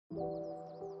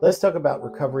Let's talk about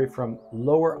recovery from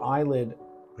lower eyelid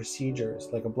procedures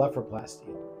like a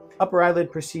blepharoplasty. Upper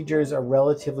eyelid procedures are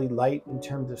relatively light in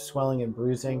terms of swelling and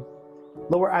bruising.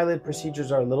 Lower eyelid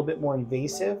procedures are a little bit more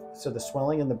invasive, so the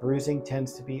swelling and the bruising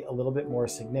tends to be a little bit more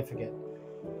significant.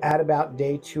 At about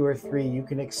day 2 or 3, you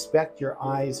can expect your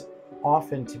eyes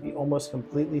often to be almost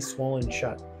completely swollen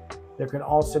shut. There can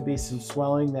also be some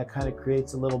swelling that kind of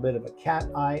creates a little bit of a cat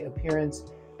eye appearance,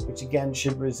 which again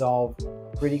should resolve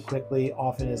pretty quickly,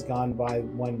 often has gone by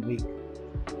 1 week.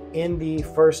 In the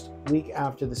first week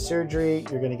after the surgery,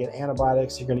 you're going to get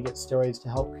antibiotics, you're going to get steroids to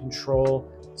help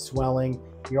control swelling.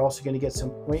 You're also going to get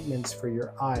some ointments for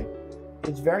your eye.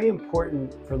 It's very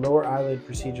important for lower eyelid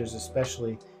procedures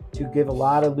especially to give a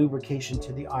lot of lubrication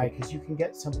to the eye, because you can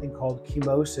get something called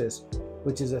chemosis,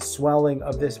 which is a swelling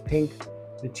of this pink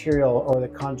material or the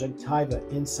conjunctiva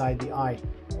inside the eye.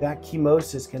 That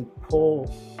chemosis can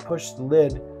push the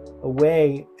lid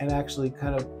away and actually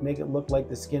kind of make it look like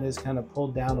the skin is kind of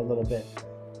pulled down a little bit.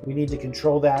 We need to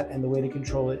control that, and the way to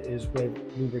control it is with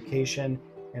lubrication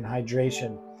and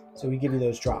hydration. So we give you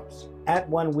those drops. At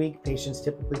 1 week, patients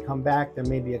typically come back. There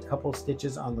may be a couple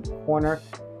stitches on the corner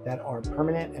that are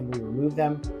permanent, and we remove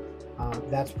them.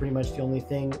 That's pretty much the only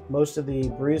thing. Most of the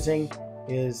bruising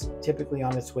is typically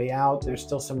on its way out. There's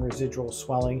still some residual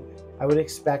swelling. I would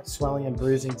expect swelling and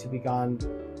bruising to be gone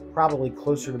probably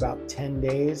closer to about 10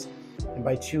 days. And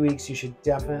by 2 weeks, you should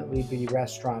definitely be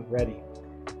restaurant ready.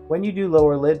 When you do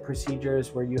lower lid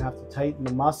procedures where you have to tighten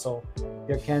the muscle,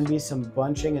 there can be some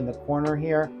bunching in the corner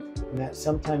here, and that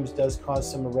sometimes does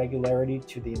cause some irregularity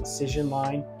to the incision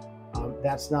line.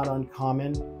 That's not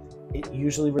uncommon. It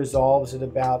usually resolves at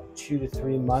about 2 to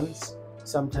 3 months.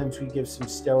 Sometimes we give some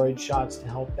steroid shots to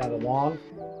help that along.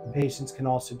 The patients can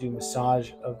also do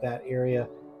massage of that area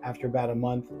after about a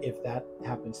month if that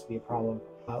happens to be a problem.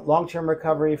 Long-term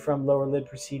recovery from lower lid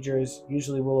procedures,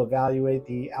 usually we'll evaluate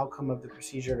the outcome of the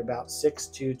procedure at about 6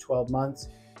 to 12 months,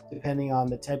 depending on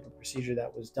the type of procedure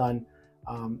that was done,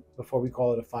 before we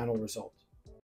call it a final result.